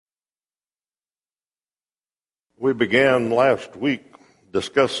We began last week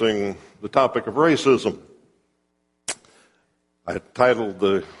discussing the topic of racism. I titled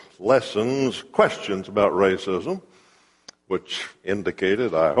the lessons Questions About Racism, which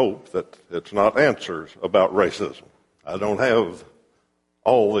indicated, I hope, that it's not answers about racism. I don't have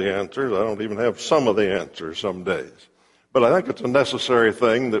all the answers. I don't even have some of the answers some days. But I think it's a necessary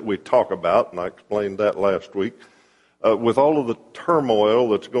thing that we talk about, and I explained that last week. With all of the turmoil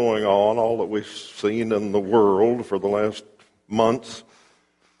that's going on, all that we've seen in the world for the last months,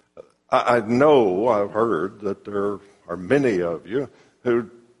 I know, I've heard that there are many of you who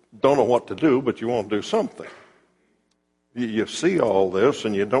don't know what to do, but you want to do something. You see all this,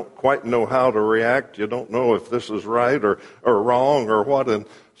 and you don't quite know how to react. You don't know if this is right or wrong or what. And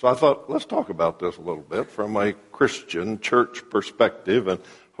so I thought, let's talk about this a little bit from a Christian church perspective, and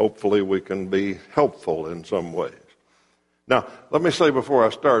hopefully we can be helpful in some ways. Now, let me say before I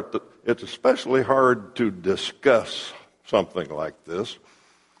start that it's especially hard to discuss something like this,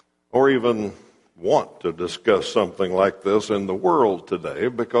 or even want to discuss something like this in the world today,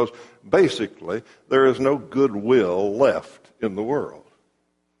 because basically there is no goodwill left in the world.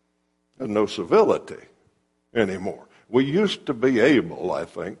 There's no civility anymore. We used to be able, I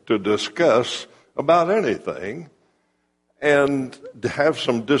think, to discuss about anything and to have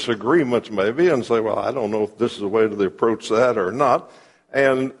some disagreements maybe and say, well, I don't know if this is the way to approach that or not.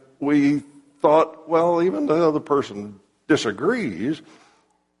 And we thought, well, even the other person disagrees,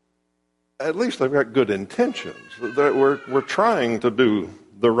 at least they've got good intentions. That we're trying to do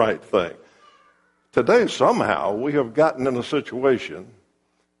the right thing. Today, somehow, we have gotten in a situation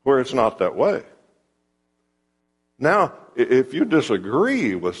where it's not that way. Now, if you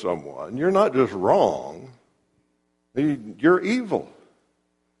disagree with someone, you're not just wrong, you're evil.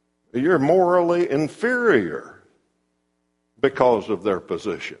 You're morally inferior because of their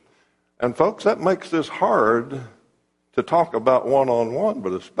position. And folks, that makes this hard to talk about one-on-one,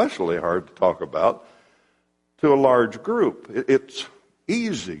 but especially hard to talk about to a large group. It's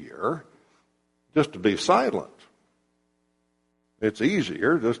easier just to be silent. It's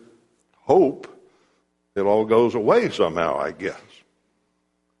easier just hope it all goes away somehow, I guess.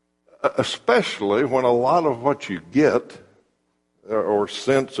 Especially when a lot of what you get, or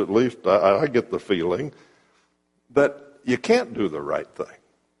sense at least, I get the feeling, that you can't do the right thing.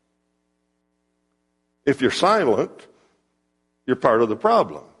 If you're silent, you're part of the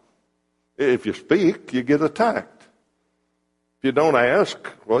problem. If you speak, you get attacked. If you don't ask,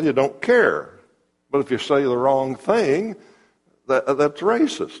 well, you don't care. But if you say the wrong thing, that's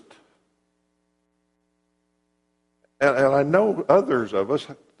racist. And I know others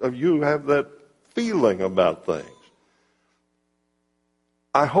of you have that feeling about things.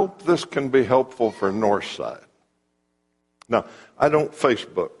 I hope this can be helpful for Northside. Now, I don't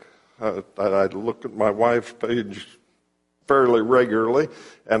Facebook. I look at my wife's page fairly regularly,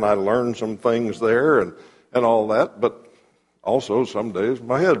 and I learn some things there and all that, but also some days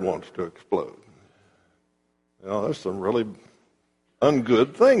my head wants to explode. You know, there's some really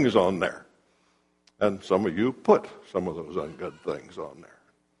ungood things on there. And some of you put some of those ungood things on there.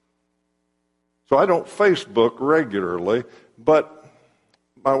 So I don't Facebook regularly, but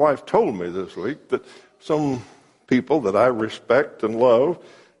my wife told me this week that some people that I respect and love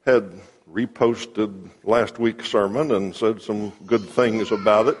had reposted last week's sermon and said some good things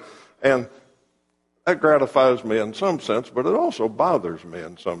about it. And that gratifies me in some sense, but it also bothers me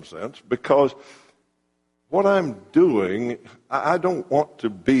in some sense, because what I'm doing, I don't want to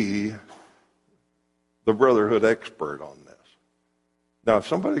be the brotherhood expert on this. Now, if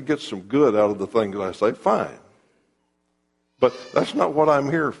somebody gets some good out of the things I say, fine. But that's not what I'm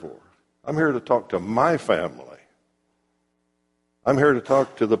here for. I'm here to talk to my family. I'm here to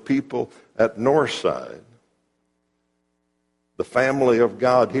talk to the people at Northside, the family of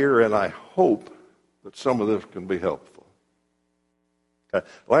God here, and I hope that some of this can be helpful. Okay.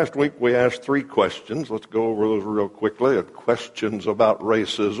 Last week we asked 3 questions. Let's go over those real quickly. Questions about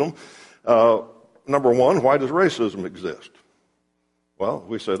racism. Number 1, why does racism exist? Well,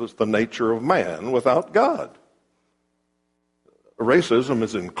 we said it's the nature of man without God. Racism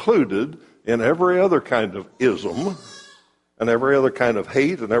is included in every other kind of ism, and every other kind of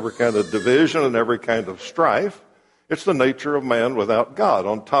hate, and every kind of division, and every kind of strife. It's the nature of man without God.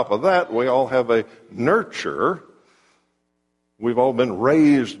 On top of that, we all have a nurture. We've all been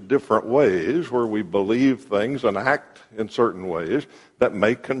raised different ways where we believe things and act in certain ways that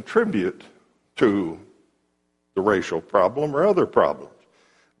may contribute to the racial problem or other problems.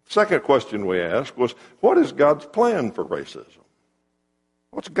 Second question we asked was, what is God's plan for racism?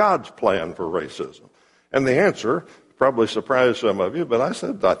 What's God's plan for racism? And the answer probably surprised some of you, but I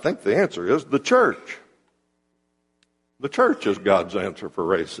said, I think the answer is the church. The church is God's answer for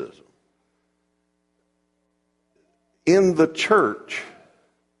racism. In the church,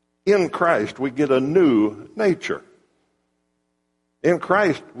 in Christ, we get a new nature. In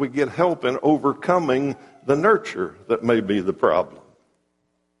Christ, we get help in overcoming the nurture that may be the problem.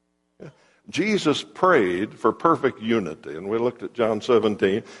 Jesus prayed for perfect unity, and we looked at John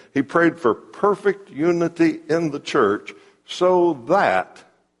 17. He prayed for perfect unity in the church so that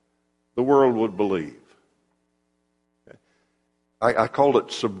the world would believe. I called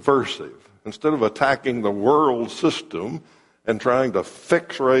it subversive. Instead of attacking the world system and trying to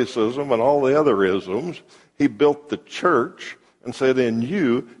fix racism and all the other isms, he built the church and said, in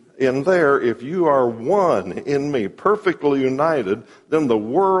there, if you are one in me, perfectly united, then the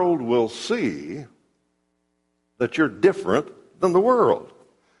world will see that you're different than the world.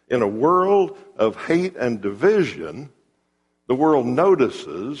 In a world of hate and division, the world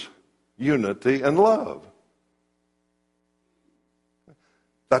notices unity and love.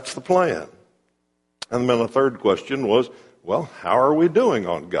 That's the plan. And then the third question was, well, how are we doing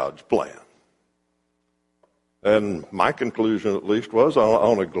on God's plan? And my conclusion, at least, was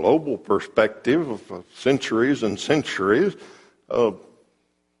on a global perspective of centuries and centuries, we're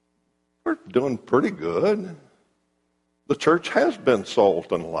doing pretty good. The church has been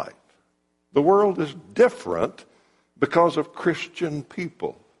salt and light. The world is different because of Christian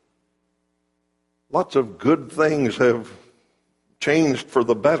people. Lots of good things have changed for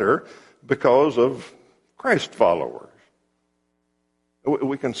the better because of Christ followers.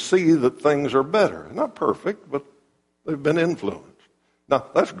 We can see that things are better. Not perfect, but they've been influenced. Now,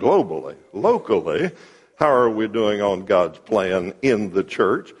 that's globally. Locally, how are we doing on God's plan in the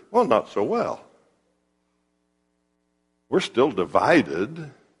church? Well, not so well. We're still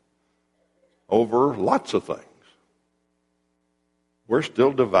divided over lots of things. We're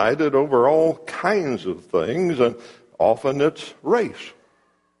still divided over all kinds of things, and often it's race.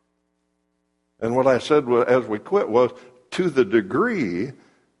 And what I said as we quit was, to the degree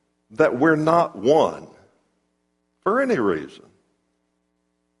that we're not one for any reason,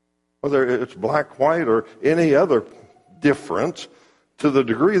 whether it's black, white, or any other difference, to the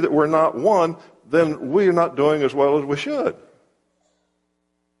degree that we're not one, then we're not doing as well as we should.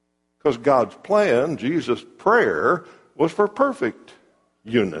 Because God's plan, Jesus' prayer, was for perfect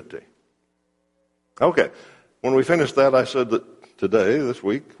unity. Okay, when we finished that, I said that today, this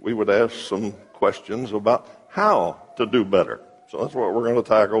week, we would ask some questions about how to do better. So that's what we're going to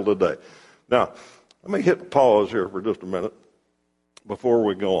tackle today. Now, let me hit pause here for just a minute before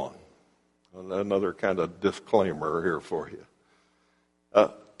we go on. Another kind of disclaimer here for you.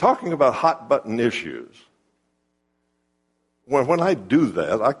 Talking about hot button issues, when I do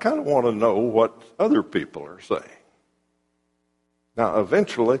that, I kind of want to know what other people are saying. Now,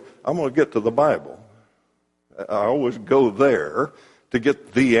 eventually, I'm going to get to the Bible. I always go there to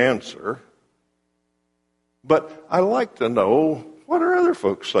get the answer. But I like to know, what are other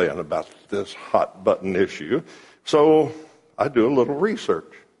folks saying about this hot button issue? So I do a little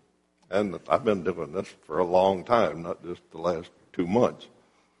research. And I've been doing this for a long time, not just the last 2 months.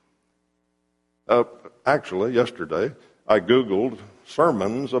 Actually, yesterday, I Googled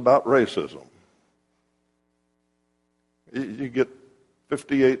sermons about racism. You get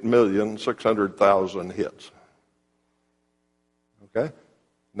 58,600,000 hits. Okay?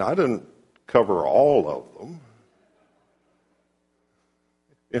 Now, I didn't cover all of them.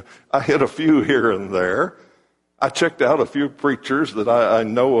 I hit a few here and there. I checked out a few preachers that I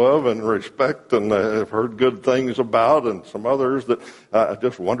know of and respect and have heard good things about, and some others that I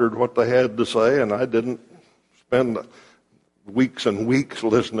just wondered what they had to say, and I didn't spend weeks and weeks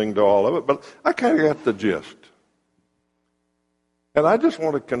listening to all of it, but I kind of got the gist. And I just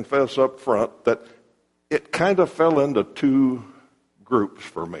want to confess up front that it kind of fell into two groups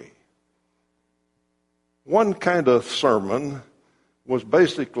for me. One kind of sermon was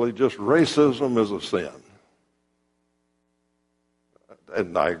basically just racism is a sin.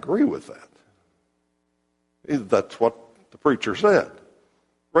 And I agree with that. That's what the preacher said.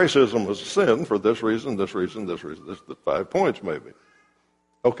 Racism is a sin for this reason, this reason, this reason, this, the 5 points maybe.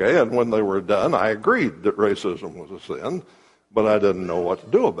 Okay, and when they were done, I agreed that racism was a sin, but I didn't know what to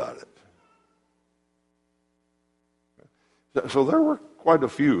do about it. So there were quite a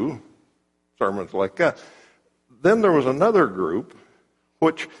few sermons like that. Then there was another group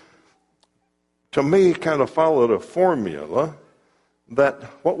which, to me, kind of followed a formula that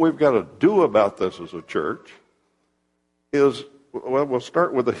what we've got to do about this as a church is, well, we'll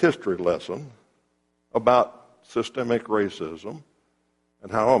start with a history lesson about systemic racism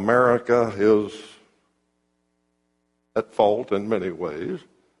and how America is at fault in many ways.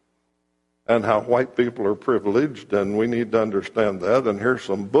 and how white people are privileged, and we need to understand that. And here's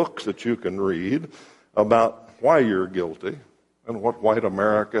some books that you can read about why you're guilty and what white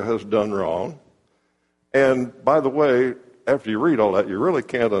America has done wrong. And by the way, after you read all that, you really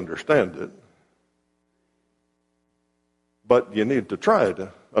can't understand it. But you need to try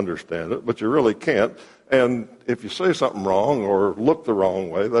to understand it, but you really can't. And if you say something wrong or look the wrong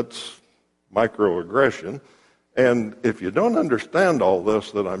way, that's microaggression. And if you don't understand all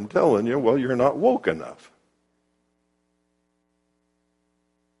this that I'm telling you, well, you're not woke enough.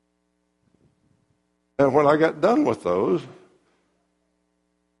 And when I got done with those,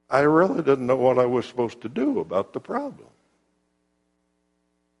 I really didn't know what I was supposed to do about the problem.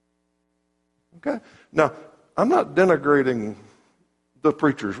 Okay? Now, I'm not denigrating the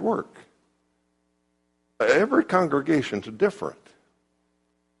preacher's work. Every congregation's different.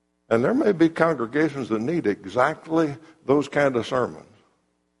 And there may be congregations that need exactly those kind of sermons.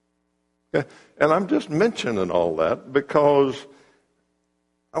 Okay? And I'm just mentioning all that because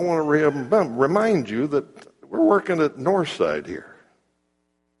I want to remind you that we're working at Northside here.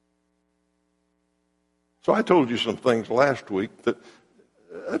 So I told you some things last week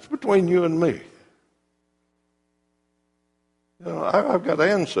that's between you and me. You know, I've got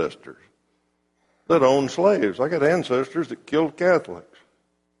ancestors that owned slaves. I got ancestors that killed Catholics.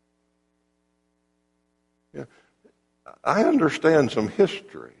 Yeah. I understand some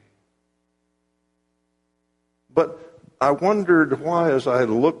history. But I wondered why, as I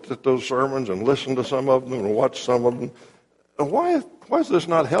looked at those sermons and listened to some of them and watched some of them, why is this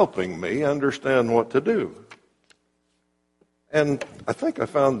not helping me understand what to do? And I think I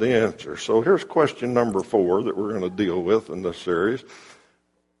found the answer. So here's question number 4 that we're going to deal with in this series.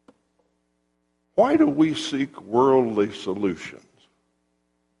 Why do we seek worldly solutions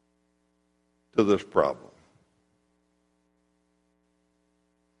to this problem?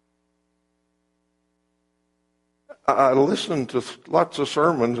 I listened to lots of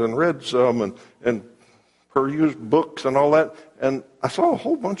sermons and read some and perused books and all that, and I saw a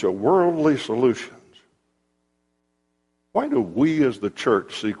whole bunch of worldly solutions. Why do we as the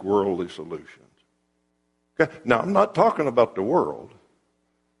church seek worldly solutions? Okay? Now, I'm not talking about the world.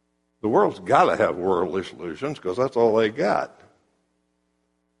 The world's got to have worldly solutions because that's all they got.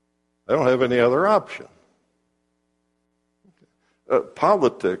 They don't have any other option.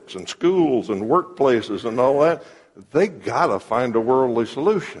 Politics and schools and workplaces and all that, they got to find a worldly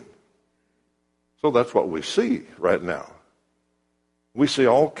solution. So that's what we see right now. We see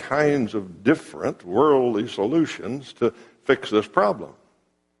all kinds of different worldly solutions to fix this problem.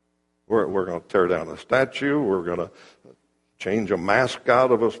 We're going to tear down a statue. We're going to change a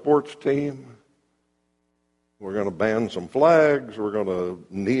mascot of a sports team. We're going to ban some flags. We're going to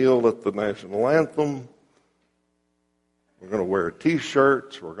kneel at the national anthem. We're going to wear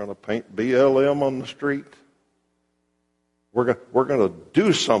T-shirts. We're going to paint BLM on the street. We're going to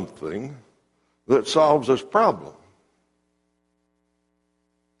do something that solves this problem.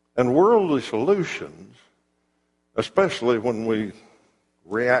 And worldly solutions, especially when we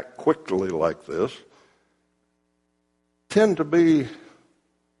react quickly like this, tend to be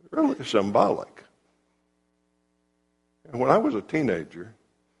really symbolic. And when I was a teenager,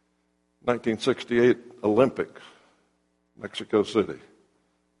 1968 Olympics, Mexico City,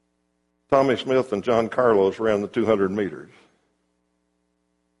 Tommy Smith and John Carlos ran the 200 meters.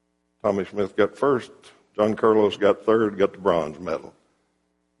 Tommy Smith got first, John Carlos got third, got the bronze medal.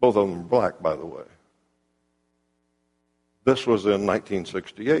 Both of them were black, by the way. This was in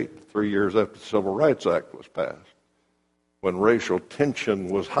 1968, 3 years after the Civil Rights Act was passed, when racial tension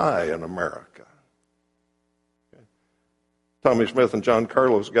was high in America. Okay. Tommy Smith and John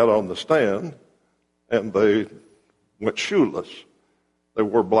Carlos got on the stand, and they went shoeless. They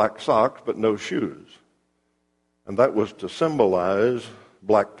wore black socks, but no shoes. And that was to symbolize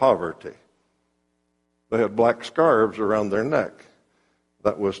black poverty. They had black scarves around their neck.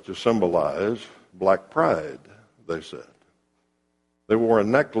 That was to symbolize black pride, they said. They wore a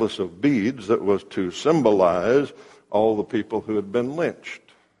necklace of beads that was to symbolize all the people who had been lynched.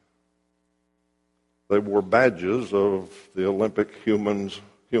 They wore badges of the Olympic human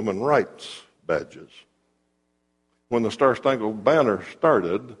rights badges. When the Star-Spangled Banner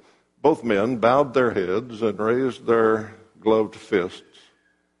started, both men bowed their heads and raised their gloved fists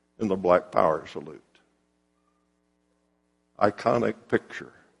in the Black Power salute. Iconic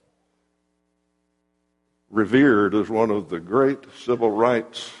picture. Revered as one of the great civil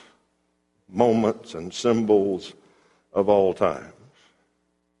rights moments and symbols of all times.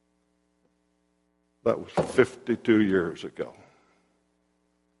 That was 52 years ago.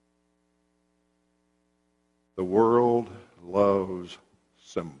 The world loves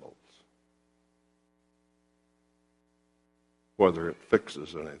symbols. whether it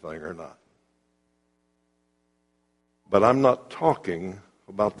fixes anything or not. But I'm not talking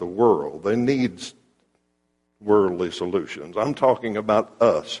about the world. They need worldly solutions. I'm talking about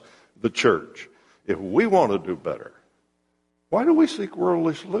us, the church. If we want to do better, why do we seek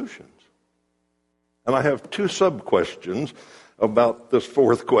worldly solutions? And I have two sub-questions about this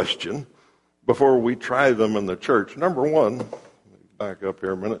fourth question before we try them in the church. Number one, let me back up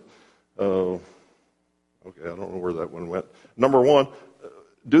here a minute. Okay, I don't know where that one went. Number one,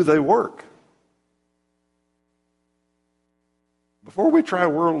 do they work? Before we try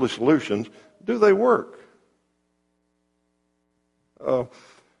worldly solutions, do they work?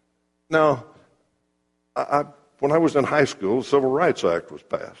 Now, when I was in high school, the Civil Rights Act was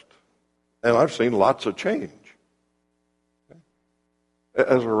passed, and I've seen lots of change.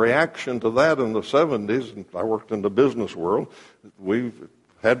 As a reaction to that in the 70s, and I worked in the business world, we've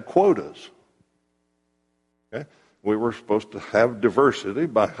had quotas. Okay? We were supposed to have diversity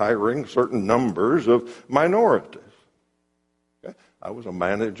by hiring certain numbers of minorities. Okay? I was a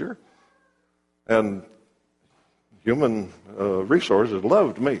manager, and human resources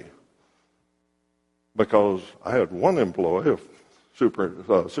loved me because I had one employee,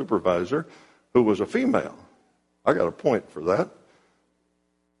 a supervisor, who was a female. I got a point for that.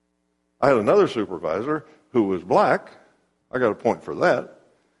 I had another supervisor who was black. I got a point for that.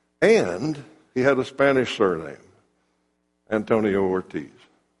 And he had a Spanish surname, Antonio Ortiz.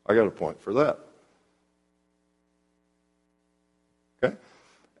 I got a point for that. Okay?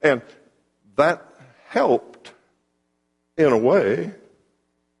 And that helped in a way.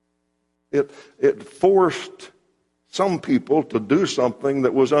 It forced some people to do something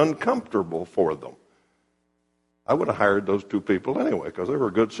that was uncomfortable for them. I would have hired those two people anyway because they were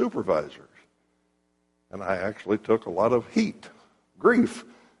good supervisors. And I actually took a lot of heat, grief,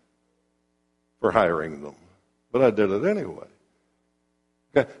 for hiring them. But I did it anyway.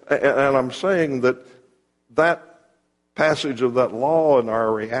 Okay. And I'm saying that passage of that law and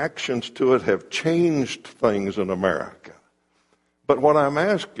our reactions to it have changed things in America. But what I'm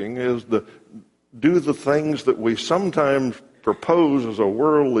asking is, do the things that we sometimes propose as a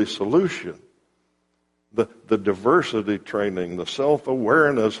worldly solution, the diversity training, the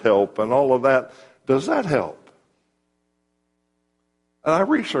self-awareness help, and all of that, does that help? And I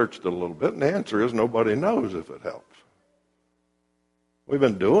researched it a little bit, and the answer is nobody knows if it helps. We've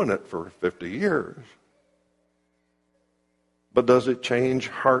been doing it for 50 years. But does it change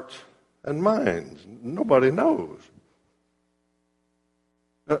hearts and minds? Nobody knows.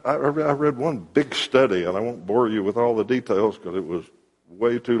 I read one big study, and I won't bore you with all the details because it was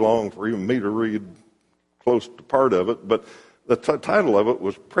way too long for even me to read close to part of it, but the title of it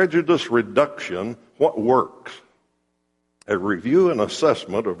was Prejudice Reduction, What Works? A Review and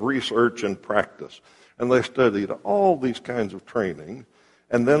Assessment of Research and Practice. And they studied all these kinds of training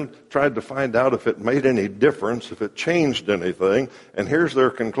and then tried to find out if it made any difference, if it changed anything. And here's their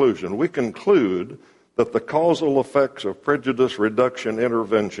conclusion. We conclude that the causal effects of prejudice reduction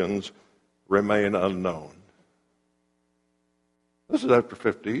interventions remain unknown. This is after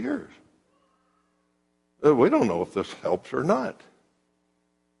 50 years. We don't know if this helps or not.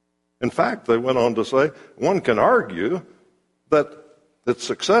 In fact, they went on to say, one can argue that it's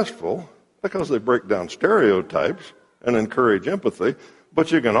successful because they break down stereotypes and encourage empathy,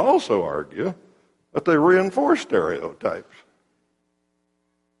 but you can also argue that they reinforce stereotypes.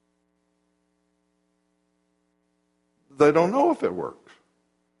 They don't know if it works.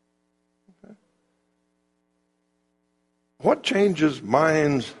 Okay. What changes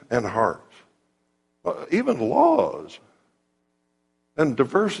minds and hearts? Even laws and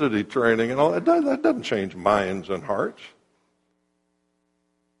diversity training and all that doesn't change minds and hearts.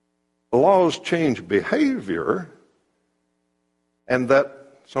 Laws change behavior, and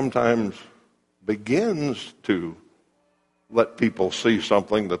that sometimes begins to let people see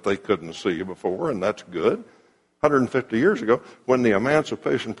something that they couldn't see before, and that's good. 150 years ago, when the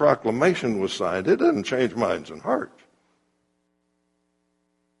Emancipation Proclamation was signed, it didn't change minds and hearts.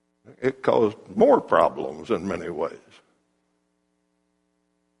 It caused more problems in many ways.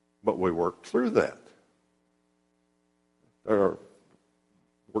 But we worked through that.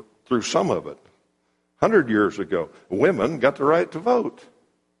 Worked through some of it. 100 years ago, women got the right to vote.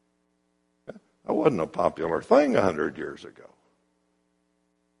 That wasn't a popular thing 100 years ago.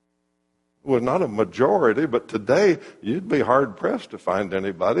 It was not a majority, but today you'd be hard-pressed to find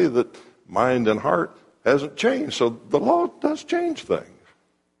anybody that mind and heart hasn't changed. So the law does change things.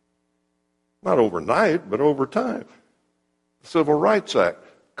 Not overnight, but over time. The Civil Rights Act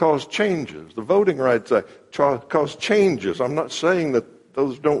caused changes. The Voting Rights Act caused changes. I'm not saying that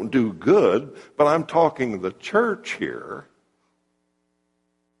those don't do good, but I'm talking the church here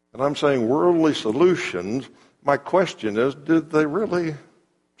And I'm saying worldly solutions. My question is, did they really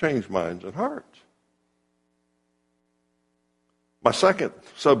change minds and hearts? My second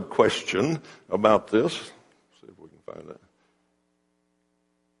sub-question about this, see if we can find it.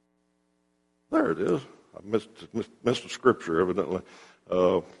 There it is. I missed a scripture, evidently.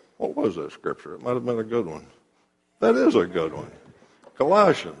 What was that scripture? It might have been a good one. That is a good one.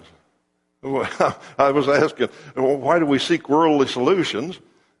 Colossians. I was asking, well, why do we seek worldly solutions?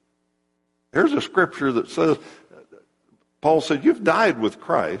 Here's a scripture that says, Paul said, you've died with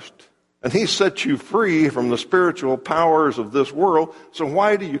Christ, and he set you free from the spiritual powers of this world, so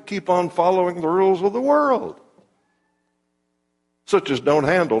why do you keep on following the rules of the world? Such as don't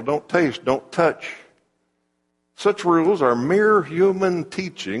handle, don't taste, don't touch. Such rules are mere human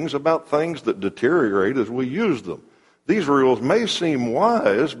teachings about things that deteriorate as we use them. These rules may seem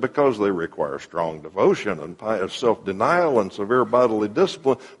wise because they require strong devotion and pious self-denial and severe bodily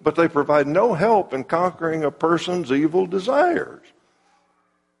discipline, but they provide no help in conquering a person's evil desires.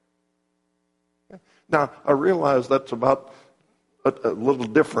 Now, I realize that's about a little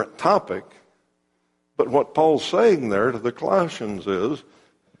different topic, but what Paul's saying there to the Colossians is,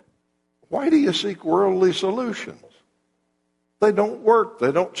 why do you seek worldly solutions? They don't work.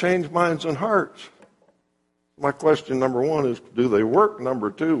 They don't change minds and hearts. My question number one is, do they work?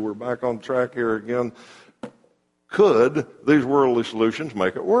 Number two, we're back on track here again. Could these worldly solutions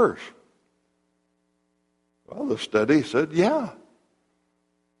make it worse? Well, the study said, yeah.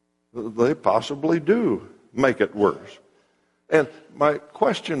 They possibly do make it worse. And my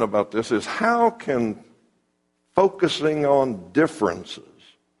question about this is, how can focusing on differences,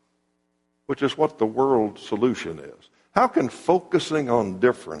 which is what the world solution is, how can focusing on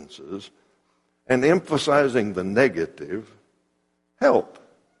differences and emphasizing the negative help?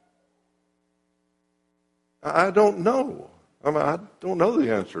 I don't know. I don't know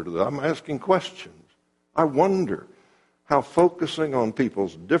the answer to that. I'm asking questions. I wonder how focusing on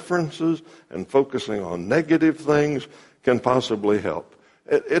people's differences and focusing on negative things can possibly help.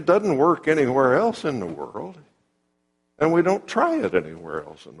 It doesn't work anywhere else in the world, and we don't try it anywhere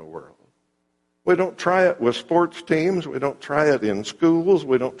else in the world. We don't try it with sports teams. We don't try it in schools.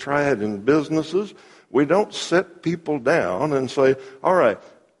 We don't try it in businesses. We don't sit people down and say, all right,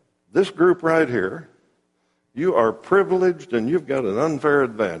 this group right here, you are privileged and you've got an unfair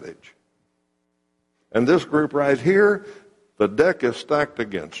advantage. And this group right here, the deck is stacked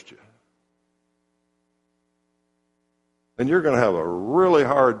against you. And you're going to have a really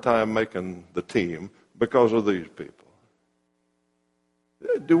hard time making the team because of these people.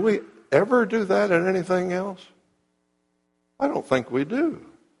 Do we ever do that in anything else? I don't think we do.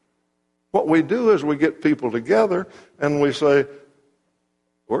 What we do is we get people together and we say,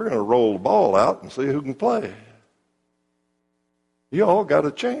 we're going to roll the ball out and see who can play. You all got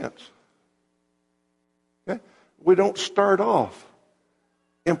a chance. Okay? We don't start off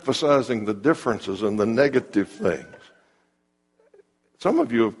emphasizing the differences and the negative things. Some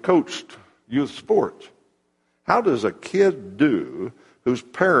of you have coached youth sports. How does a kid do whose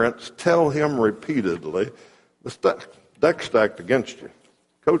parents tell him repeatedly, the deck's stacked against you.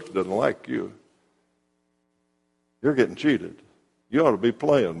 Coach doesn't like you. You're getting cheated. You ought to be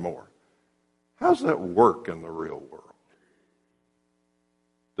playing more. How's that work in the real world?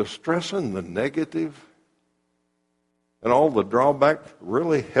 Does stressing the negative and all the drawbacks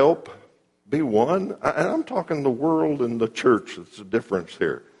really help be won? And I'm talking the world and the church. That's the difference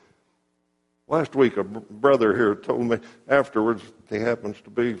here. Last week, a brother here told me afterwards, he happens to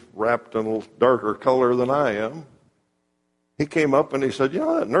be wrapped in a little darker color than I am. He came up and he said,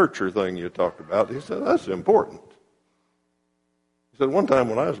 that nurture thing you talked about, he said, that's important. He said, one time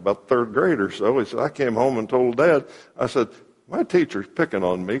when I was about third grade or so, he said, I came home and told Dad, I said, my teacher's picking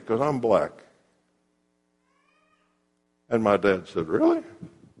on me because I'm black. And my dad said, really?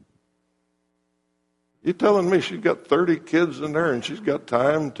 You telling me she's got 30 kids in there and she's got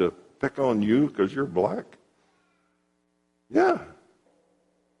time to pick on you because you're black? Yeah.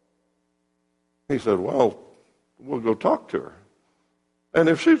 He said, well, we'll go talk to her. And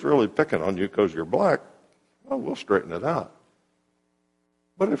if she's really picking on you because you're black, well, we'll straighten it out.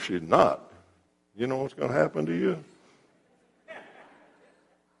 But if she's not, you know what's going to happen to you?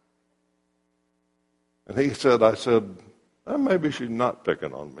 And he said, I said, maybe she's not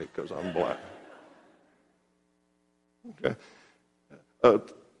picking on me because I'm black. Okay.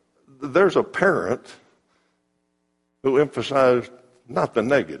 There's a parent who emphasized not the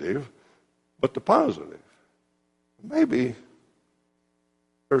negative, but the positive. Maybe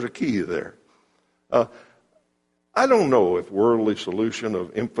there's a key there. I don't know if worldly solution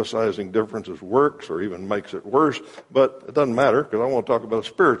of emphasizing differences works or even makes it worse, but it doesn't matter because I want to talk about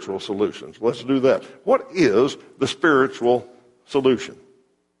spiritual solutions. Let's do that. What is the spiritual solution?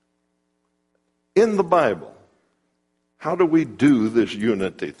 In the Bible, how do we do this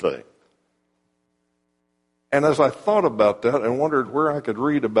unity thing? And as I thought about that and wondered where I could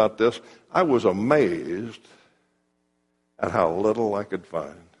read about this, I was amazed at how little I could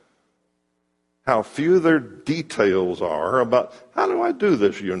find. How few their details are about how do I do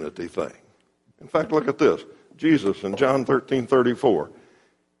this unity thing. In fact, look at this. Jesus in John 13:34.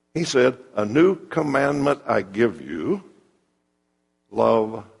 He said, "A new commandment I give you,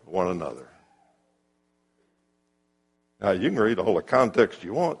 love one another." Now, you can read all the context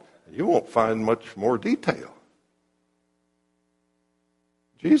you want, and you won't find much more detail.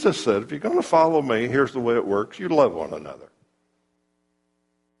 Jesus said, if you're going to follow me, here's the way it works. You love one another.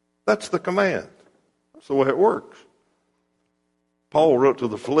 That's the command. That's the way it works. Paul wrote to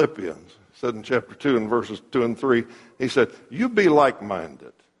the Philippians, said in chapter 2 and verses 2 and 3, he said, you be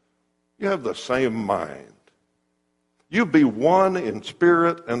like-minded. You have the same mind. You be one in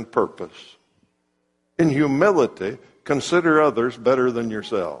spirit and purpose. In humility, consider others better than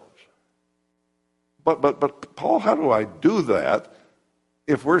yourselves. But Paul, how do I do that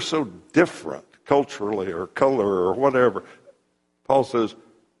if we're so different culturally or color or whatever? Paul says,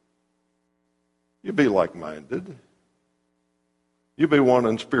 you be like-minded. You be one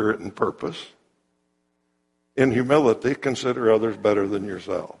in spirit and purpose. In humility, consider others better than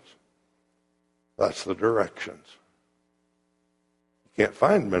yourselves. That's the directions. You can't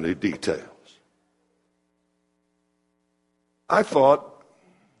find many details. I thought,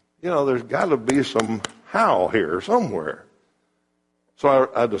 there's got to be some how here somewhere.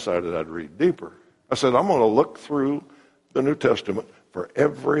 So I decided I'd read deeper. I said, I'm going to look through the New Testament for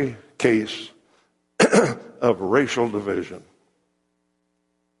every case of racial division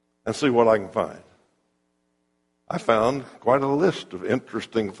and see what I can find. I found quite a list of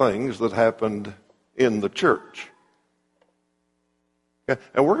interesting things that happened in the church. Okay?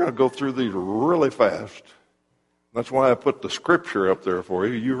 And we're going to go through these really fast. That's why I put the scripture up there for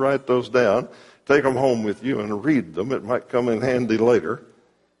you. You write those down, take them home with you and read them. It might come in handy later.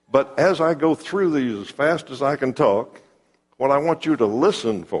 But as I go through these as fast as I can talk, what I want you to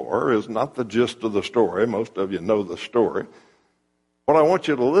listen for is not the gist of the story. Most of you know the story. What I want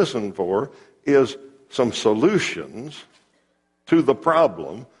you to listen for is some solutions to the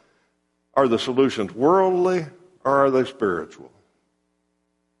problem. Are the solutions worldly or are they spiritual?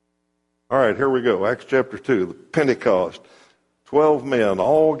 All right, here we go. Acts chapter 2, the Pentecost. 12 men,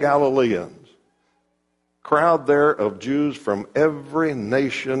 all Galileans. Crowd there of Jews from every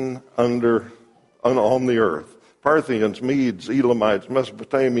nation on the earth. Parthians, Medes, Elamites,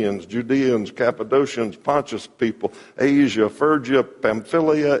 Mesopotamians, Judeans, Cappadocians, Pontus people, Asia, Phrygia,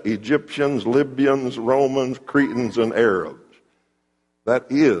 Pamphylia, Egyptians, Libyans, Romans, Cretans, and Arabs. That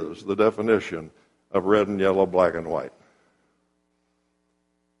is the definition of red and yellow, black and white.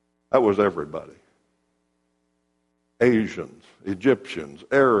 That was everybody. Asians, Egyptians,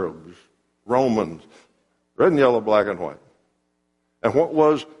 Arabs, Romans, red and yellow, black and white. And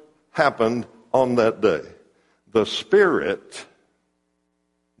what happened on that day? The Spirit,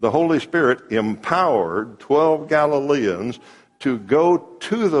 the Holy Spirit, empowered 12 Galileans to go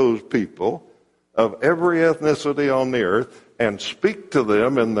to those people of every ethnicity on the earth and speak to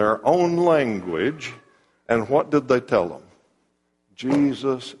them in their own language. And what did they tell them?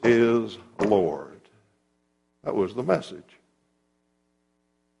 Jesus is Lord. That was the message.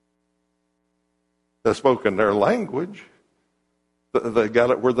 They spoke in their language. They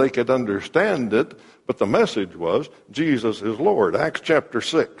got it where they could understand it, but the message was, Jesus is Lord. Acts chapter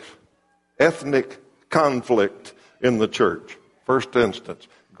 6, ethnic conflict in the church. First instance,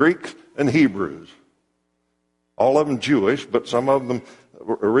 Greeks and Hebrews. All of them Jewish, but some of them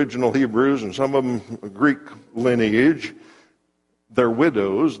original Hebrews and some of them Greek lineage. Their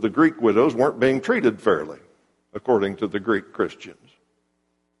widows, the Greek widows, weren't being treated fairly, according to the Greek Christians.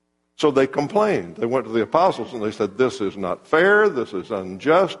 So they complained. They went to the apostles and they said, this is not fair, this is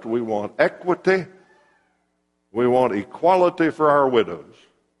unjust, we want equity, we want equality for our widows.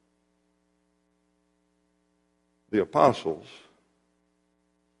 The apostles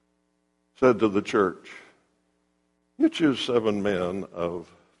said to the church, you choose 7 men full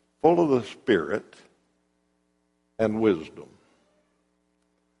of the Spirit and wisdom,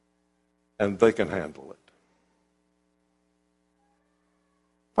 and they can handle it.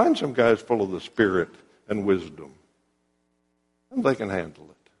 Find some guys full of the Spirit and wisdom, and they can handle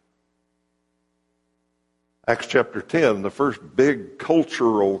it. Acts chapter 10, the first big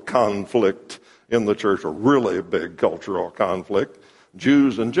cultural conflict in the church, a really big cultural conflict,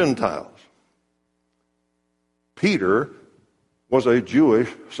 Jews and Gentiles. Peter was a Jewish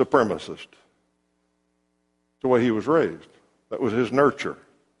supremacist. It's the way he was raised. That was his nurture.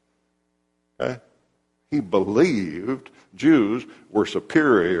 Okay? He believed Jews were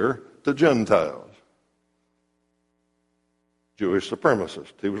superior to Gentiles. Jewish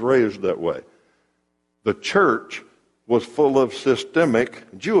supremacist. He was raised that way. The church was full of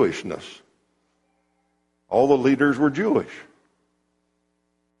systemic Jewishness. All the leaders were Jewish.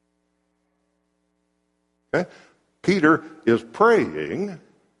 Okay? Peter is praying.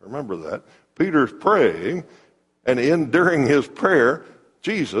 Remember that. Peter's praying, and during his prayer,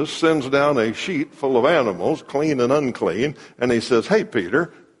 Jesus sends down a sheet full of animals, clean and unclean, and he says, "Hey,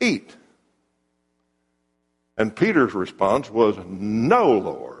 Peter, eat." And Peter's response was, "No,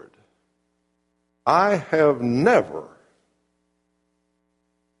 Lord, I have never,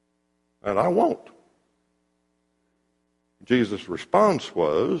 and I won't." Jesus' response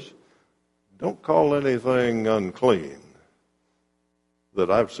was, "Don't call anything unclean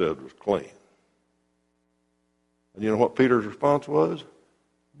that I've said was clean." And you know what Peter's response was?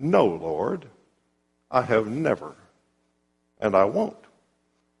 "No, Lord, I have never, and I won't."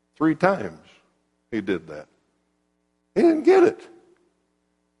 3 times he did that. He didn't get it.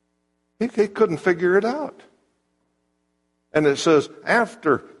 He couldn't figure it out. And it says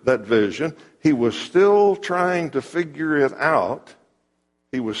after that vision, he was still trying to figure it out.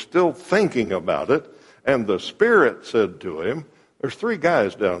 He was still thinking about it. And the Spirit said to him, "There's 3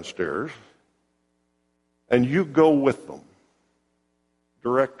 guys downstairs, and you go with them."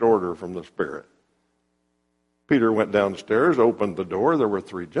 Direct order from the Spirit. Peter went downstairs, opened the door. There were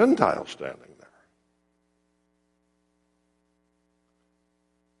 3 Gentiles standing there.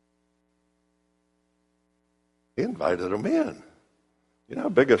 He invited them in. You know how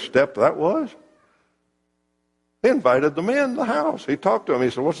big a step that was? He invited them in the house. He talked to them. He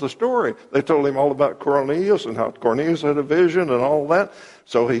said, "What's the story?" They told him all about Cornelius and how Cornelius had a vision and all that.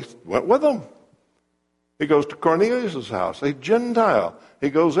 So he went with them. He goes to Cornelius' house, a Gentile. He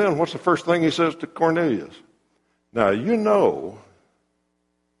goes in. What's the first thing he says to Cornelius? "Now, you know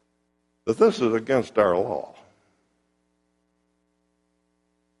that this is against our law.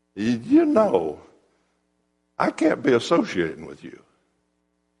 You know I can't be associating with you.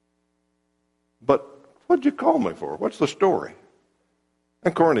 But what'd you call me for? What's the story?"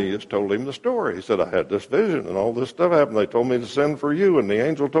 And Cornelius told him the story. He said, "I had this vision and all this stuff happened. They told me to send for you, and the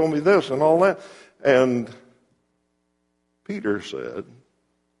angel told me this and all that." And Peter said,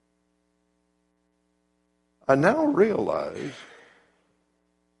 "I now realize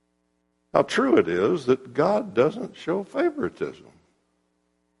how true it is that God doesn't show favoritism.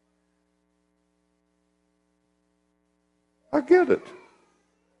 I get it.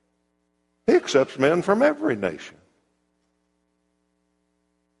 He accepts men from every nation."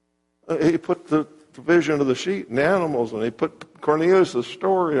 He put the vision of the sheep and the animals, and he put Cornelius'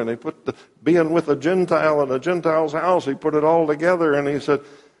 story, and he put the being with a Gentile in a Gentile's house. He put it all together, and he said,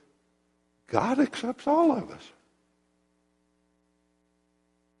 God accepts all of us.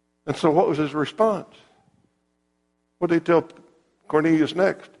 And so what was his response? What did he tell Cornelius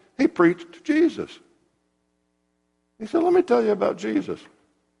next? He preached Jesus. He said, "Let me tell you about Jesus.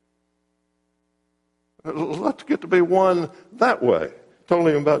 Let's get to be one that way." Told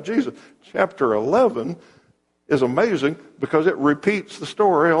him about Jesus. Chapter 11 is amazing because it repeats the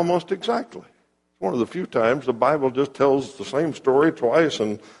story almost exactly. It's one of the few times the Bible just tells the same story twice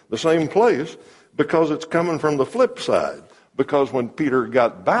in the same place because it's coming from the flip side. Because when Peter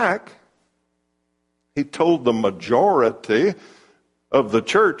got back, he told the majority of the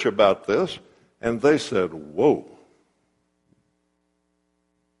church about this, and they said, "Whoa.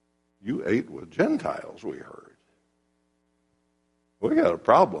 You ate with Gentiles, we heard. We got a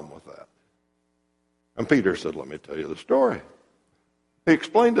problem with that." And Peter said, "Let me tell you the story." He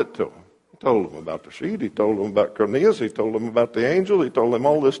explained it to them. He told them about the sheet. He told them about Cornelius. He told them about the angel. He told them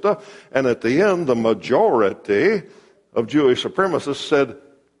all this stuff. And at the end, the majority of Jewish supremacists said,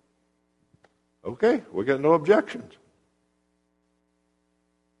 "Okay, we got no objections."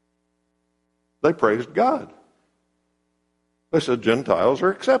 They praised God. They said Gentiles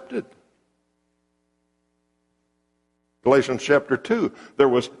are accepted. Galatians chapter 2, there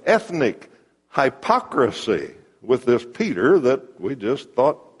was ethnic hypocrisy with this Peter that we just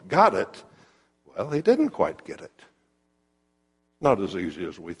thought got it. Well, he didn't quite get it. Not as easy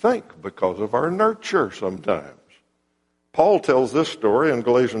as we think because of our nurture sometimes. Paul tells this story in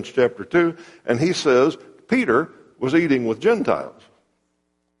Galatians chapter 2, and he says Peter was eating with Gentiles.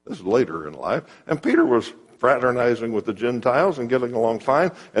 This is later in life. And Peter was fraternizing with the Gentiles and getting along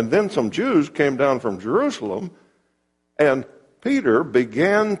fine. And then some Jews came down from Jerusalem, and Peter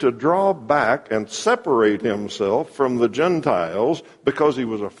began to draw back and separate himself from the Gentiles because he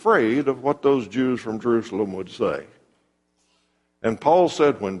was afraid of what those Jews from Jerusalem would say. And Paul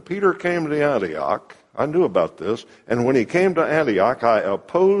said, when Peter came to Antioch, I knew about this, and when he came to Antioch, I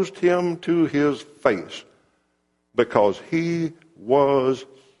opposed him to his face because he was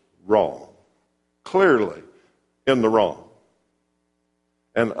wrong, clearly in the wrong.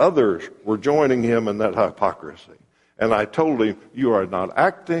 And others were joining him in that hypocrisy. And I told him, you are not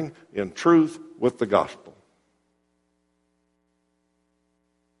acting in truth with the gospel.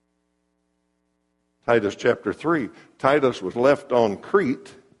 Titus chapter 3. Titus was left on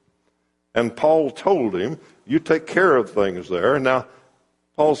Crete, and Paul told him, you take care of things there. Now,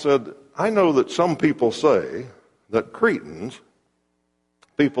 Paul said, I know that some people say that Cretans,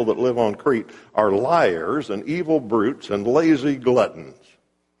 people that live on Crete, are liars and evil brutes and lazy gluttons.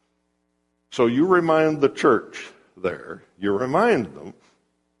 So you remind the church there, you remind them,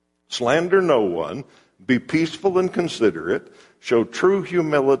 slander no one, be peaceful and considerate, show true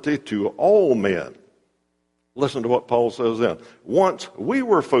humility to all men. Listen to what Paul says then. Once we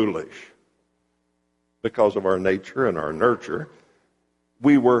were foolish because of our nature and our nurture.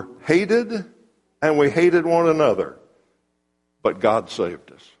 We were hated and we hated one another, but God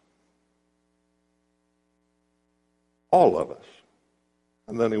saved us. All of us.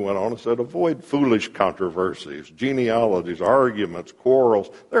 And then he went on and said, avoid foolish controversies, genealogies, arguments, quarrels.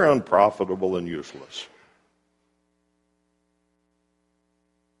 They're unprofitable and useless.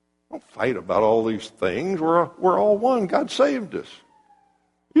 Don't fight about all these things. We're all one. God saved us.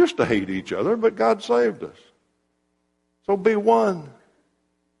 We used to hate each other, but God saved us. So be one.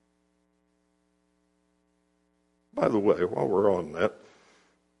 By the way, while we're on that,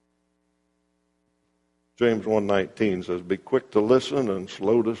 James 1:19 says, be quick to listen and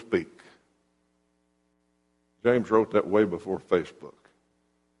slow to speak. James wrote that way before Facebook.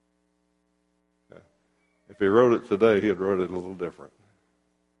 Okay. If he wrote it today, he'd wrote it a little different.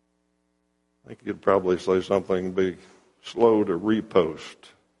 I think he'd probably say something, be slow to repost.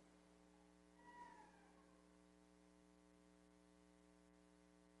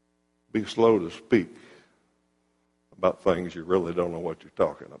 Be slow to speak about things you really don't know what you're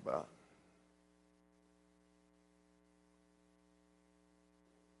talking about.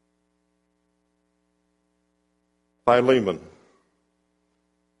 Philemon,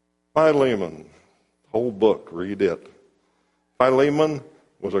 whole book, read it. Philemon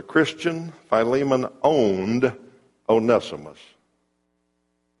was a Christian. Philemon owned Onesimus.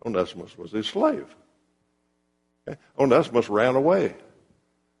 Onesimus was his slave. Okay? Onesimus ran away.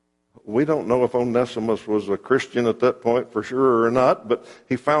 We don't know if Onesimus was a Christian at that point for sure or not, but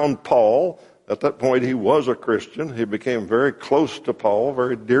he found Paul. At that point, he was a Christian. He became very close to Paul,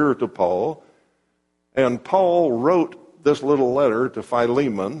 very dear to Paul. And Paul wrote this little letter to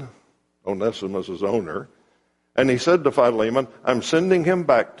Philemon, Onesimus' owner, and he said to Philemon, I'm sending him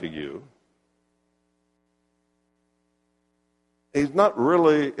back to you. He's not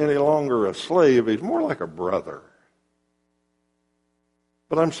really any longer a slave. He's more like a brother.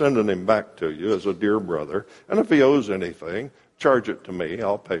 But I'm sending him back to you as a dear brother. And if he owes anything, charge it to me.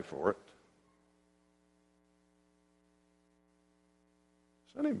 I'll pay for it.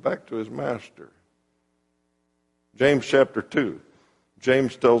 Send him back to his master. James chapter 2.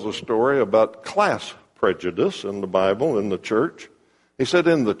 James tells a story about class prejudice in the Bible, in the church. He said,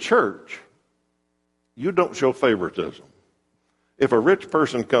 in the church, you don't show favoritism. If a rich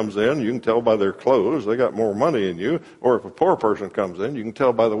person comes in, you can tell by their clothes they got more money than you. Or if a poor person comes in, you can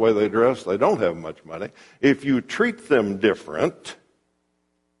tell by the way they dress they don't have much money. If you treat them different,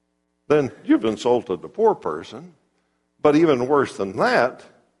 then you've insulted the poor person. But even worse than that,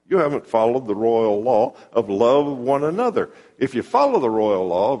 you haven't followed the royal law of love one another. If you follow the royal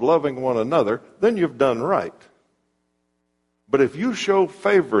law of loving one another, then you've done right. But if you show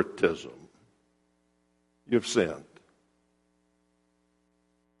favoritism, you've sinned.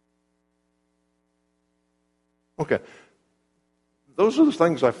 Okay. Those are the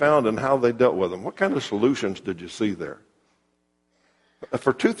things I found and how they dealt with them. What kind of solutions did you see there?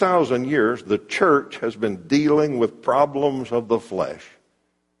 For 2,000 years, the church has been dealing with problems of the flesh.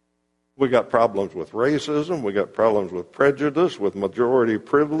 We got problems with racism, we got problems with prejudice, with majority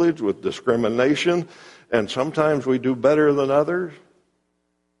privilege, with discrimination, and sometimes we do better than others.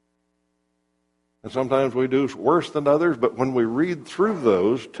 And sometimes we do worse than others, but when we read through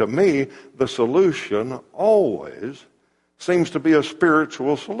those, to me, the solution always seems to be a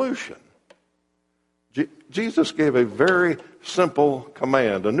spiritual solution. Jesus gave a very simple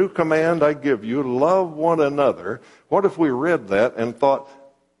command. A new command I give you, love one another. What if we read that and thought,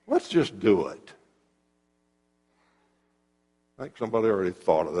 let's just do it? I think somebody already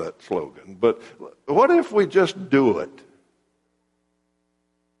thought of that slogan. But what if we just do it?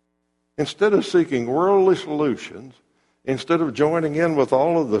 Instead of seeking worldly solutions, instead of joining in with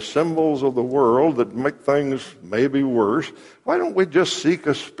all of the symbols of the world that make things maybe worse, why don't we just seek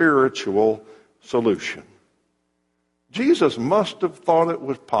a spiritual solution? Jesus must have thought it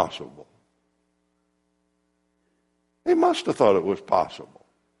was possible. He must have thought it was possible.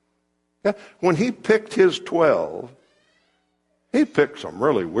 Yeah? When he picked his 12, he picked some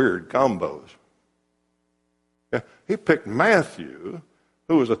really weird combos. Yeah? He picked Matthew,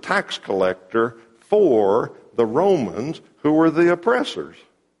 who was a tax collector for the Romans, who were the oppressors.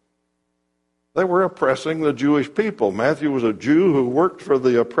 They were oppressing the Jewish people. Matthew was a Jew who worked for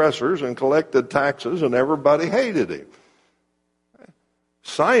the oppressors and collected taxes, and everybody hated him.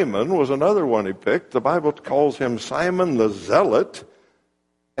 Simon was another one he picked. The Bible calls him Simon the Zealot,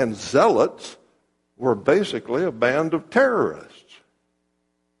 and zealots were basically a band of terrorists.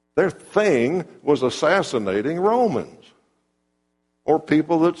 Their thing was assassinating Romans or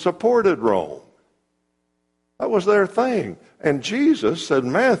people that supported Rome. That was their thing. And Jesus said,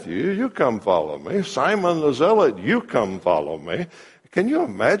 Matthew, you come follow me. Simon the Zealot, you come follow me. Can you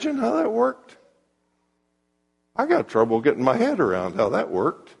imagine how that worked? I got trouble getting my head around how that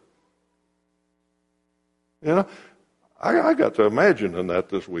worked. You know, I got to imagining that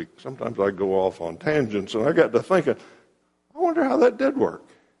this week. Sometimes I go off on tangents, and I got to thinking, I wonder how that did work.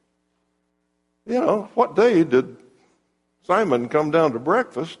 You know, what day did Simon come down to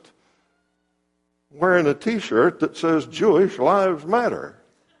breakfast wearing a T-shirt that says Jewish Lives Matter?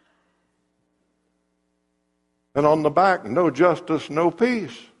 And on the back, no justice, no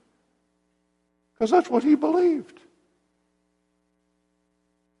peace. Because that's what he believed.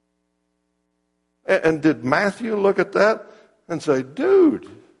 And did Matthew look at that and say, dude,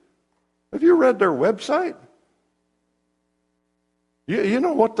 have you read their website? You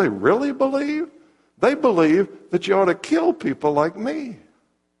know what they really believe? They believe that you ought to kill people like me.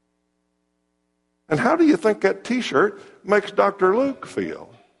 And how do you think that T-shirt makes Dr. Luke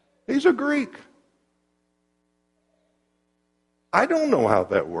feel? He's a Greek. I don't know how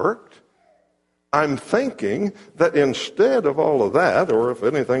that worked. I'm thinking that instead of all of that, or if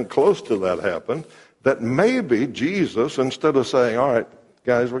anything close to that happened, that maybe Jesus, instead of saying, all right,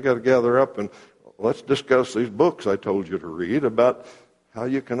 guys, we got to gather up and let's discuss these books I told you to read about how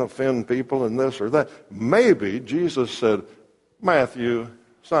you can offend people and this or that, maybe Jesus said, Matthew,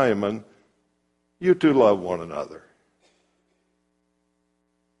 Simon, you two love one another.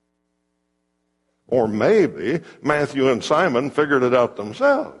 Or maybe Matthew and Simon figured it out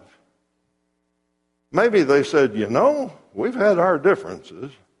themselves. Maybe they said, you know, we've had our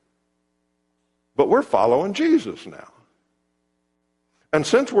differences, but we're following Jesus now. And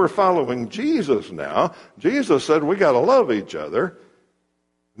since we're following Jesus now, Jesus said we got to love each other.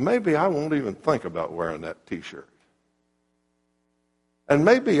 Maybe I won't even think about wearing that T-shirt. And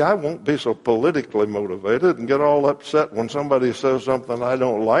maybe I won't be so politically motivated and get all upset when somebody says something I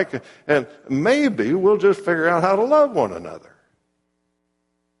don't like. And maybe we'll just figure out how to love one another.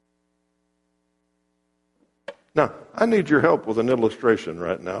 Now, I need your help with an illustration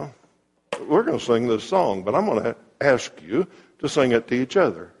right now. We're going to sing this song, but I'm going to ask you to sing it to each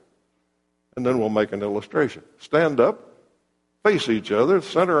other. And then we'll make an illustration. Stand up, face each other,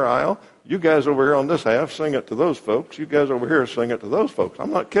 center aisle. You guys over here on this half, sing it to those folks. You guys over here, sing it to those folks.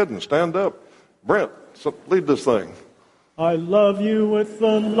 I'm not kidding. Stand up. Brent, lead this thing. I love you with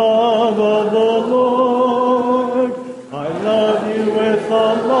the love of the Lord. I love you with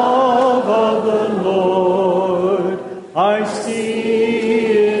the love of the Lord. I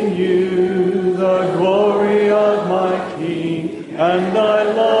see in you the glory of my King, and I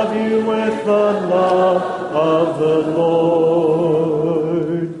love you with the love of the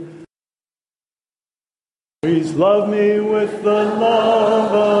Lord. Please love me with the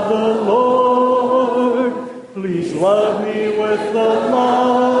love of the Lord. Please love me with the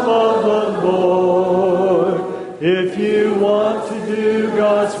love of the Lord. If you want to do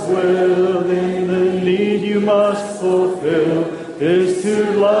God's will, then the need you must fulfill is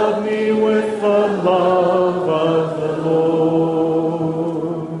to love me with the love of the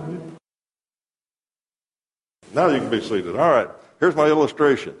Lord. Now you can be seated. All right, here's my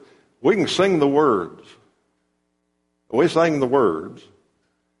illustration. We can sing the words. We sang the words,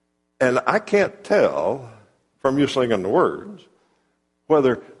 and I can't tell from you singing the words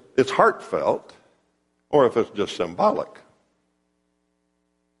whether it's heartfelt or if it's just symbolic.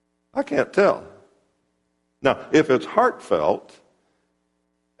 I can't tell. Now, if it's heartfelt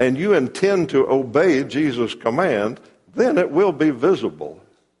and you intend to obey Jesus' command, then it will be visible.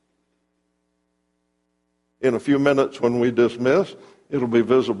 In a few minutes when we dismiss, it'll be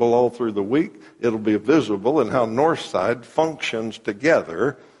visible all through the week. It'll be visible in how Northside functions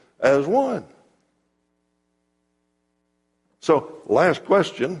together as one. So, last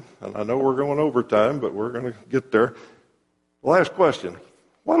question, and I know we're going over time, but we're going to get there. Last question,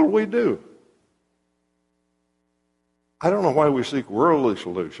 what do we do? I don't know why we seek worldly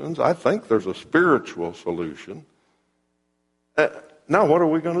solutions. I think there's a spiritual solution. Now, what are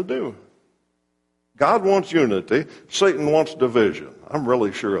we going to do? God wants unity. Satan wants division. I'm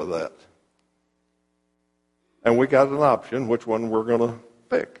really sure of that. And we got an option which one we're going to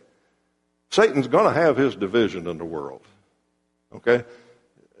pick. Satan's going to have his division in the world. Okay?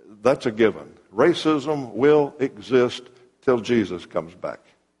 That's a given. Racism will exist till Jesus comes back.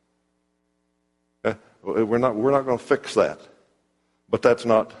 Okay? We're not going to fix that. But that's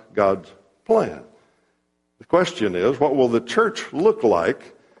not God's plan. The question is, what will the church look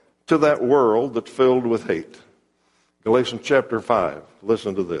like to that world that's filled with hate? Galatians chapter 5,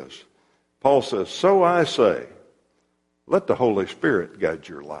 listen to this. Paul says, so I say, let the Holy Spirit guide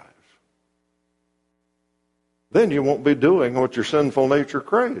your lives. Then you won't be doing what your sinful nature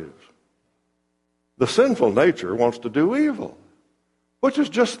craves. The sinful nature wants to do evil, which is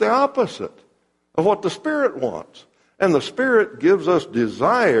just the opposite of what the Spirit wants. And the Spirit gives us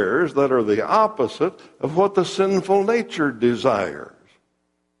desires that are the opposite of what the sinful nature desires.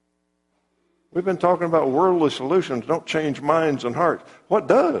 We've been talking about worldly solutions don't change minds and hearts. What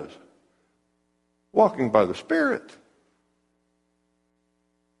does? Walking by the Spirit.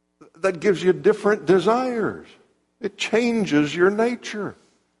 That gives you different desires. It changes your nature.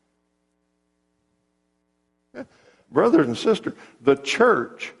 Brothers and sisters, the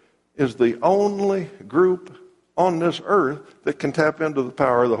church is the only group on this earth that can tap into the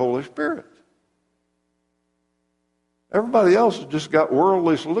power of the Holy Spirit. Everybody else has just got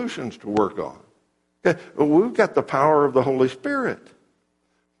worldly solutions to work on. Okay, well, we've got the power of the Holy Spirit.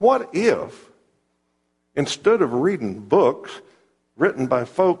 What if, instead of reading books written by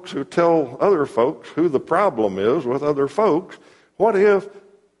folks who tell other folks who the problem is with other folks, what if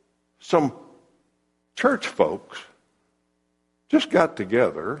some church folks just got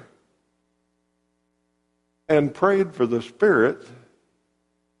together and prayed for the Spirit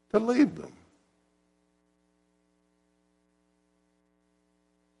to lead them?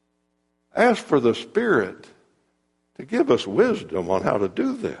 Ask for the Spirit to give us wisdom on how to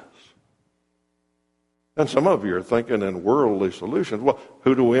do this. And some of you are thinking in worldly solutions. Well,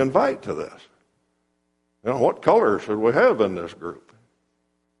 who do we invite to this? You know, what color should we have in this group?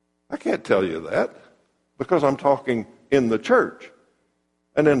 I can't tell you that because I'm talking in the church.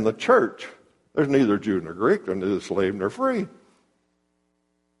 And in the church, there's neither Jew nor Greek, there's neither slave nor free.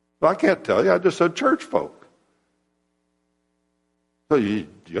 So I can't tell you, I just said church folk. So you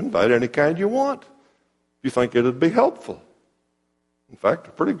invite any kind you want. You think it'd be helpful. In fact,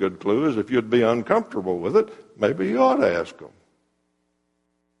 a pretty good clue is if you'd be uncomfortable with it, maybe you ought to ask them.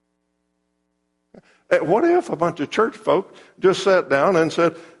 What if a bunch of church folk just sat down and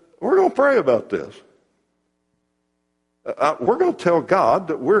said, we're going to pray about this. We're going to tell God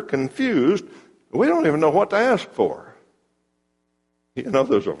that we're confused. We don't even know what to ask for. You know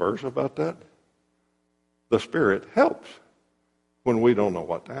there's a verse about that? The Spirit helps when we don't know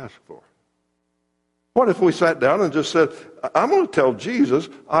what to ask for. What if we sat down and just said, I'm going to tell Jesus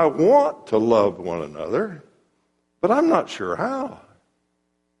I want to love one another, but I'm not sure how.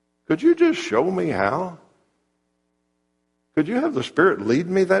 Could you just show me how? Could you have the Spirit lead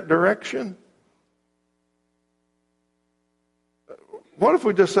me that direction? What if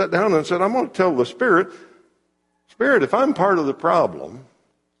we just sat down and said, I'm going to tell the Spirit, if I'm part of the problem,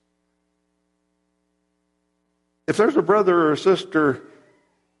 if there's a brother or a sister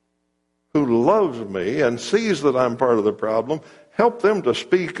who loves me and sees that I'm part of the problem, help them to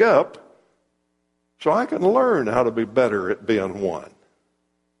speak up so I can learn how to be better at being one.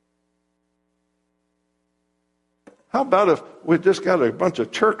 How about if we just got a bunch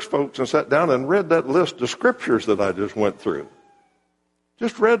of church folks and sat down and read that list of scriptures that I just went through?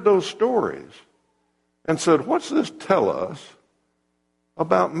 Just read those stories and said, what's this tell us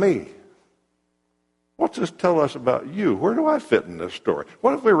about me? What's this tell us about you? Where do I fit in this story?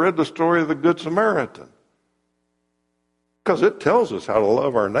 What if we read the story of the Good Samaritan? Because it tells us how to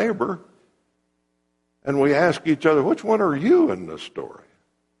love our neighbor. And we ask each other, which one are you in this story?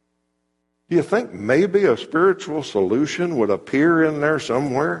 Do you think maybe a spiritual solution would appear in there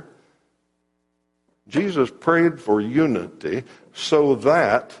somewhere? Jesus prayed for unity so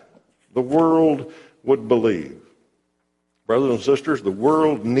that the world would believe. Brothers and sisters, the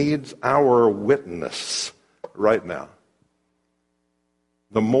world needs our witness right now.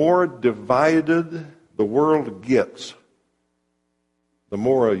 The more divided the world gets, the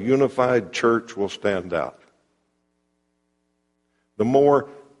more a unified church will stand out. The more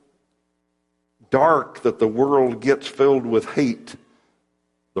dark that the world gets filled with hate,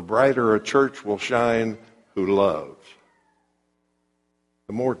 the brighter a church will shine who loves.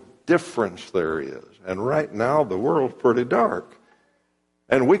 The more difference there is. And right now, the world's pretty dark.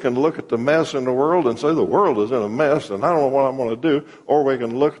 And we can look at the mess in the world and say the world is in a mess and I don't know what I'm going to do. Or we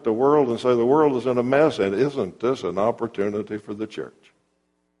can look at the world and say the world is in a mess and isn't this an opportunity for the church?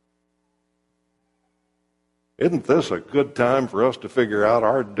 Isn't this a good time for us to figure out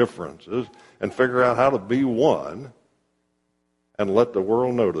our differences and figure out how to be one and let the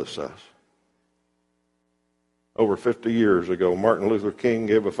world notice us? Over 50 years ago, Martin Luther King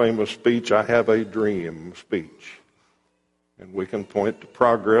gave a famous speech, "I Have a Dream" speech. And we can point to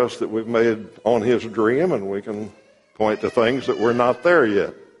progress that we've made on his dream, and we can point to things that we're not there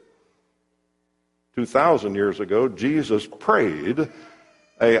yet. 2,000 years ago, Jesus prayed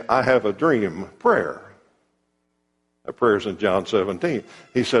a "I have a dream" prayer. That prayer's in John 17.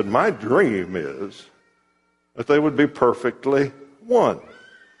 He said, "My dream is that they would be perfectly one.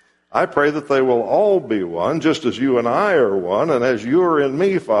 I pray that they will all be one, just as you and I are one, and as you are in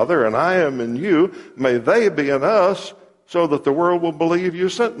me, Father, and I am in you, may they be in us, so that the world will believe you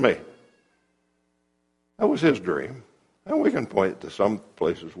sent me." That was his dream. And we can point to some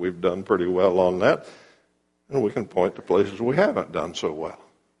places we've done pretty well on that, and we can point to places we haven't done so well.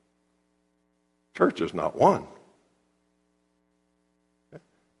 Church is not one.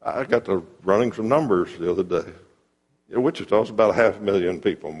 I got to running some numbers the other day. Wichita's about 500,000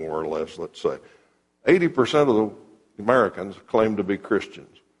 people, more or less, let's say. 80% of the Americans claim to be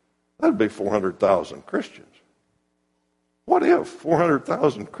Christians. That'd be 400,000 Christians. What if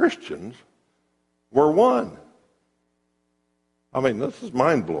 400,000 Christians were one? I mean, this is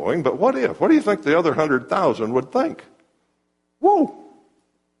mind-blowing, but what if? What do you think the other 100,000 would think? Whoa,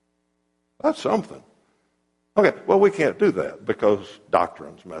 that's something. Okay, well, we can't do that because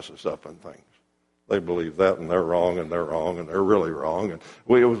doctrines mess us up and things. They believe that, and they're wrong, and they're wrong, and they're really wrong. And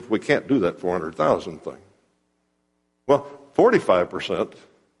we can't do that 400,000 thing. Well, 45%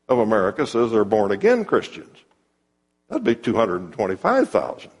 of America says they're born-again Christians. That'd be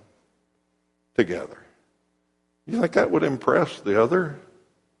 225,000 together. You think that would impress the other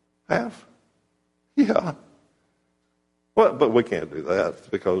half? Yeah. Well, but we can't do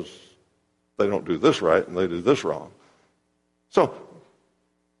that because they don't do this right and they do this wrong. So,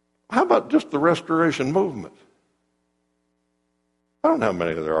 how about just the restoration movement? I don't know how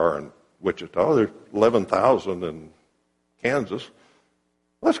many there are in Wichita. There's 11,000 in Kansas.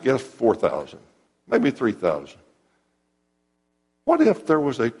 Let's guess 4,000, maybe 3,000. What if there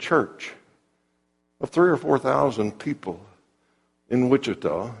was a church of 3,000 or 4,000 people in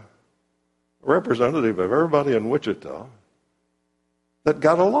Wichita, a representative of everybody in Wichita, that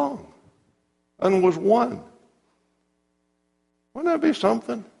got along and was one? Wouldn't that be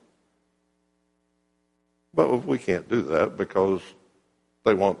something? But we can't do that because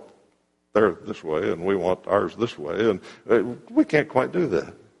they want theirs this way and we want ours this way, and we can't quite do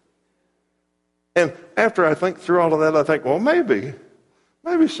that. And after I think through all of that, I think, well, maybe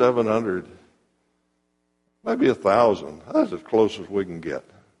 700, maybe 1,000. That's as close as we can get.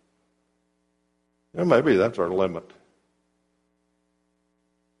 Maybe that's our limit.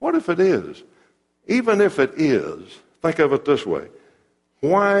 What if it is? Even if it is, think of it this way.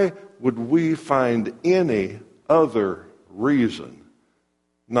 Why would we find any other reason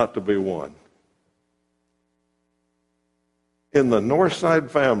not to be one? In the Northside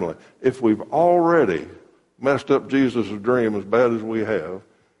family, if we've already messed up Jesus' dream as bad as we have,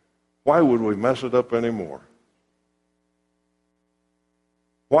 why would we mess it up anymore?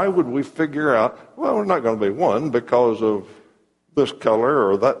 Why would we figure out, well, we're not going to be one because of this color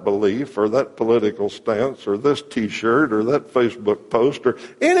or that belief or that political stance or this T-shirt or that Facebook post or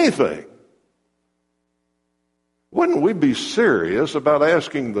anything? Wouldn't we be serious about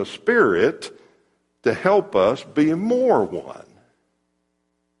asking the Spirit to help us be more one?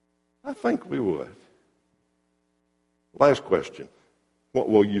 I think we would. Last question. What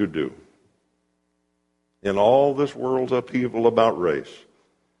will you do? In all this world's upheaval about race,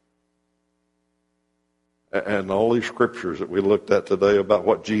 and all these scriptures that we looked at today about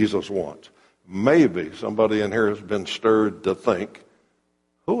what Jesus wants, maybe somebody in here has been stirred to think,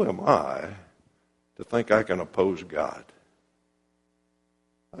 who am I to think I can oppose God?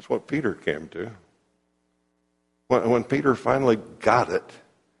 That's what Peter came to. When Peter finally got it,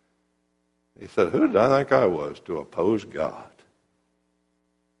 He said, who did I think I was to oppose God?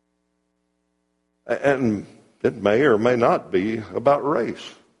 And it may or may not be about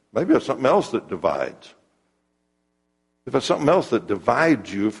race. Maybe it's something else that divides. If it's something else that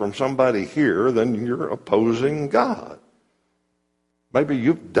divides you from somebody here, then you're opposing God. Maybe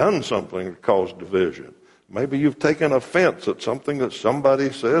you've done something to cause division. Maybe you've taken offense at something that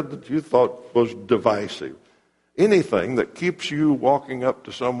somebody said that you thought was divisive. Anything that keeps you walking up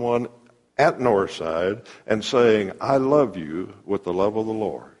to someone at Northside and saying, I love you with the love of the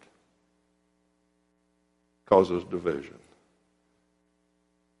Lord, causes division.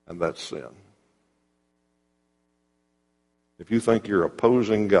 And that's sin. If you think you're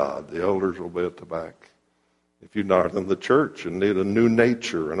opposing God, the elders will be at the back. If you're not in the church and need a new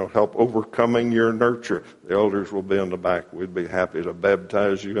nature and help overcoming your nurture, the elders will be in the back. We'd be happy to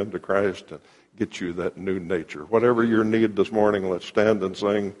baptize you into Christ and get you that new nature. Whatever your need this morning, let's stand and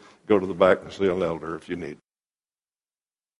sing. Go to the back and see an elder if you need.